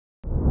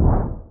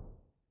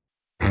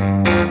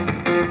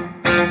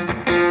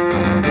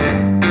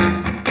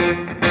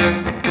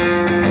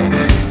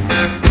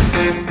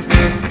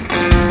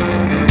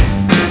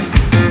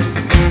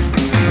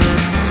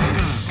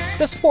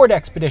Ford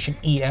Expedition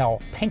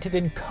EL, painted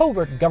in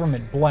covert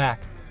government black,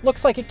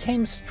 looks like it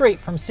came straight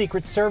from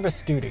Secret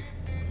Service duty.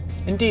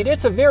 Indeed,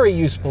 it's a very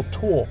useful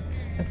tool.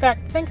 In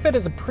fact, think of it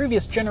as a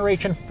previous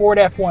generation Ford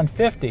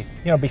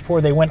F-150,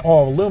 before they went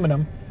all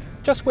aluminum,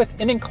 just with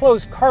an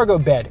enclosed cargo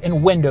bed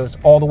and windows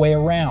all the way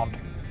around.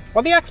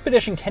 While the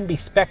Expedition can be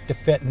spec'd to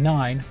fit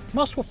 9,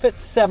 most will fit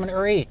 7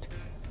 or 8.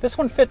 This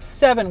one fits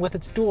 7 with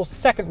its dual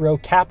second-row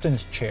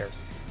captain's chairs.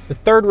 The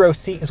third-row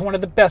seat is one of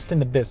the best in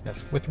the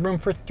business, with room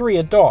for 3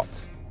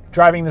 adults.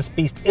 Driving this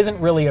beast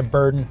isn't really a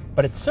burden,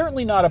 but it's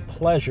certainly not a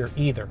pleasure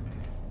either.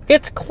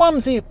 It's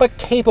clumsy but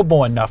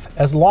capable enough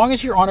as long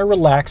as you're on a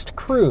relaxed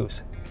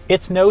cruise.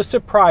 It's no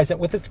surprise that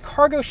with its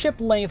cargo ship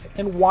length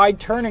and wide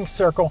turning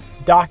circle,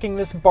 docking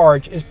this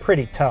barge is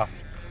pretty tough.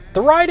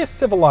 The ride is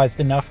civilized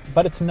enough,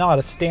 but it's not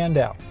a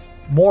standout.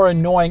 More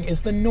annoying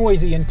is the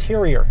noisy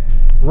interior.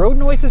 Road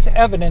noise is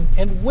evident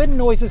and wind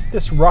noise is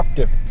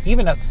disruptive,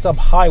 even at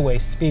sub-highway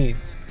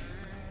speeds.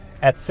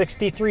 At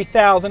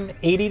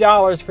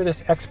 $63,080 for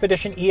this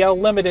Expedition EL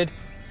Limited,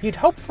 you'd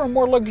hope for a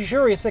more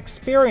luxurious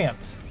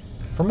experience.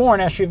 For more on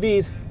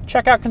SUVs,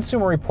 check out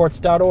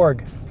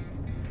consumerreports.org.